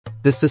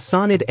The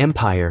Sassanid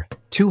Empire,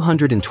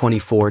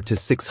 224 to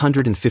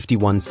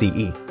 651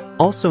 CE,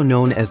 also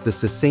known as the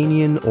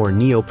Sassanian or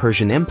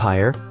Neo-Persian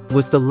Empire,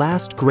 was the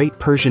last great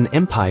Persian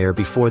empire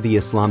before the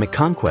Islamic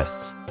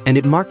conquests, and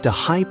it marked a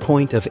high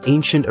point of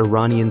ancient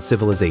Iranian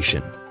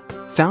civilization.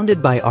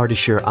 Founded by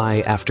Ardashir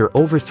I after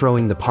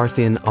overthrowing the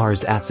Parthian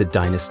Arsacid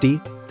dynasty,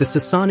 the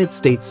Sassanid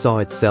state saw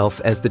itself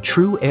as the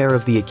true heir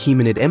of the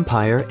Achaemenid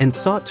Empire and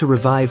sought to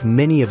revive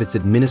many of its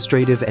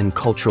administrative and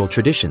cultural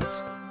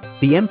traditions.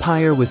 The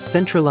empire was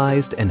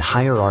centralized and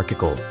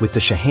hierarchical, with the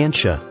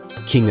shahanshah,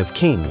 king of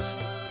kings,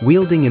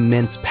 wielding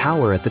immense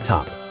power at the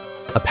top.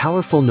 A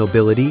powerful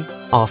nobility,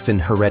 often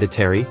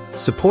hereditary,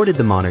 supported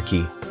the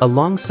monarchy,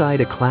 alongside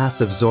a class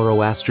of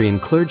Zoroastrian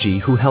clergy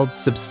who held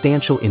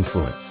substantial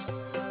influence.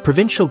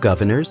 Provincial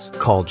governors,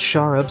 called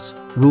shahrabs,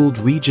 ruled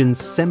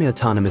regions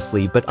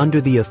semi-autonomously but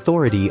under the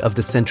authority of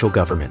the central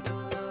government.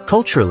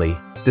 Culturally,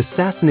 the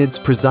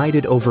Sassanids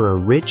presided over a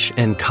rich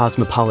and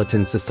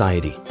cosmopolitan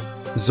society.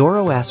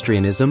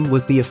 Zoroastrianism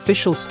was the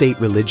official state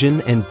religion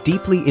and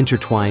deeply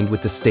intertwined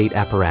with the state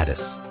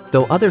apparatus,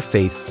 though other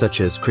faiths such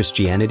as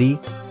Christianity,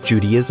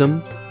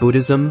 Judaism,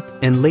 Buddhism,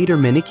 and later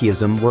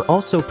Manichaeism were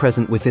also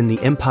present within the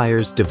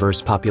empire's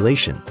diverse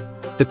population.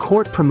 The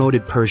court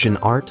promoted Persian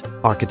art,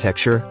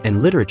 architecture,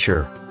 and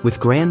literature, with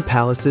grand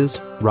palaces,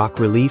 rock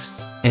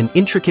reliefs, and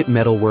intricate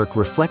metalwork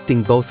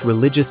reflecting both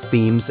religious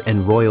themes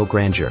and royal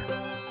grandeur.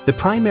 The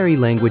primary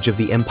language of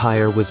the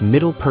empire was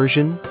Middle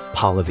Persian,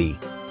 Pahlavi,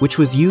 which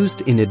was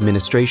used in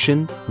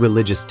administration,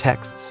 religious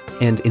texts,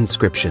 and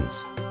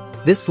inscriptions.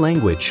 This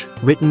language,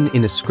 written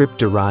in a script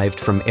derived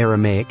from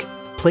Aramaic,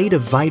 played a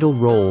vital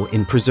role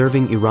in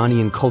preserving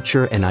Iranian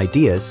culture and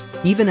ideas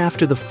even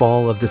after the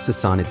fall of the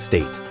Sassanid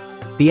state.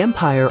 The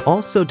empire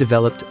also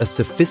developed a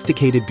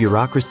sophisticated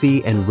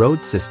bureaucracy and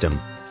road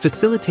system,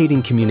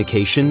 facilitating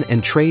communication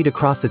and trade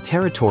across a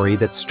territory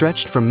that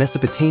stretched from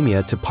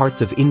Mesopotamia to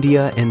parts of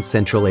India and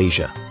Central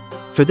Asia.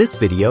 For this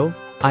video,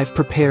 I've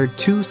prepared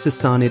 2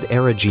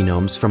 Sassanid-era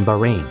genomes from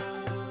Bahrain.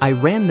 I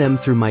ran them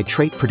through my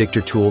trait predictor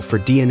tool for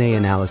DNA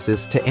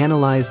analysis to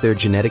analyze their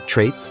genetic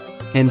traits,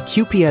 and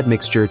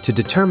QPAD to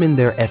determine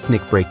their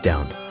ethnic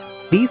breakdown.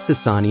 These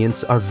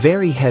Sassanians are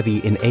very heavy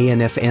in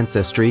ANF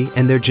ancestry,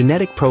 and their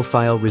genetic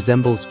profile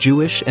resembles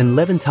Jewish and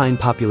Levantine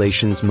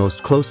populations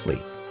most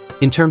closely.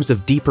 In terms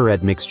of deeper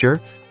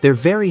admixture, they're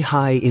very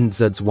high in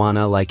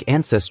Zuzwana-like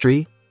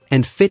ancestry,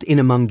 and fit in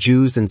among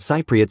Jews and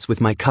Cypriots with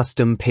my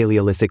custom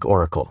Paleolithic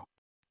oracle.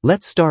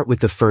 Let's start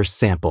with the first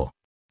sample.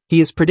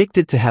 He is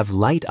predicted to have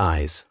light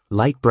eyes,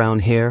 light brown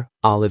hair,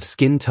 olive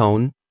skin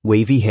tone,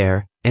 wavy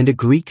hair, and a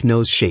Greek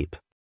nose shape.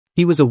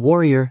 He was a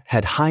warrior,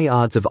 had high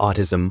odds of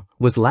autism,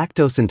 was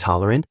lactose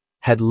intolerant,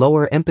 had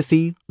lower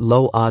empathy,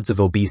 low odds of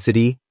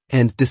obesity,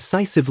 and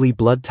decisively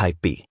blood type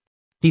B.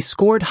 He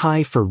scored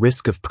high for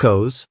risk of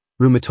PCOS,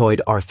 rheumatoid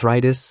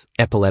arthritis,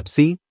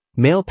 epilepsy,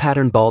 male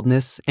pattern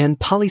baldness, and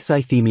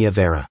polycythemia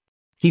vera.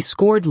 He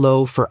scored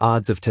low for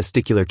odds of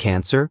testicular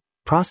cancer,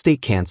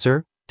 prostate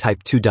cancer,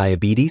 type 2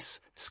 diabetes,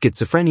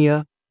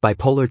 schizophrenia,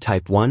 bipolar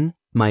type 1,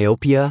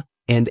 myopia,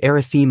 and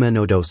erythema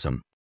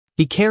nodosum.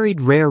 He carried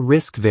rare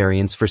risk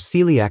variants for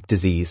celiac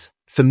disease,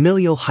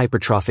 familial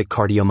hypertrophic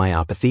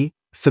cardiomyopathy,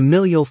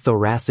 familial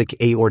thoracic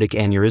aortic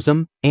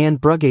aneurysm, and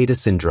Brugada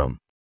syndrome.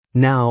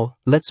 Now,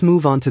 let's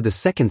move on to the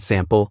second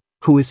sample,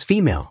 who is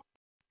female.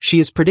 She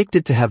is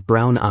predicted to have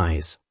brown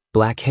eyes,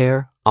 black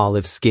hair,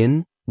 olive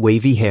skin,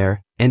 wavy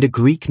hair, and a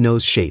Greek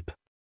nose shape.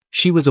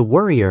 She was a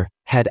warrior,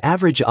 had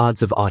average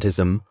odds of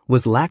autism,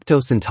 was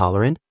lactose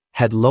intolerant,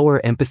 had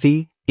lower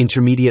empathy,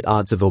 intermediate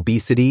odds of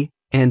obesity,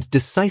 and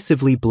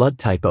decisively blood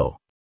type O.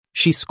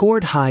 She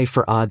scored high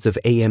for odds of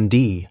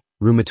AMD,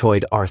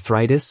 rheumatoid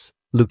arthritis,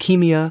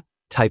 leukemia,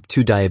 type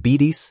 2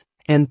 diabetes,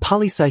 and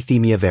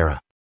polycythemia vera.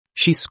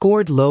 She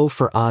scored low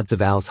for odds of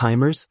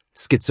Alzheimer's,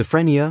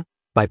 schizophrenia,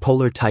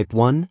 bipolar type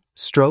 1,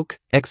 stroke,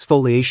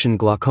 exfoliation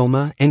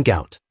glaucoma, and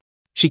gout.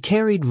 She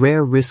carried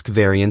rare risk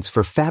variants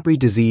for Fabry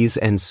disease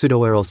and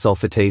pseudoaryl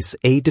sulfatase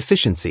A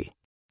deficiency.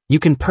 You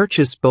can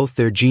purchase both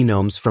their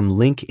genomes from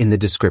link in the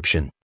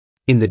description.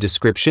 In the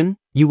description,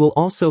 you will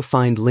also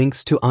find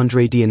links to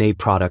Andre DNA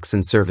products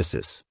and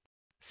services.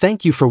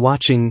 Thank you for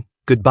watching.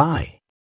 Goodbye.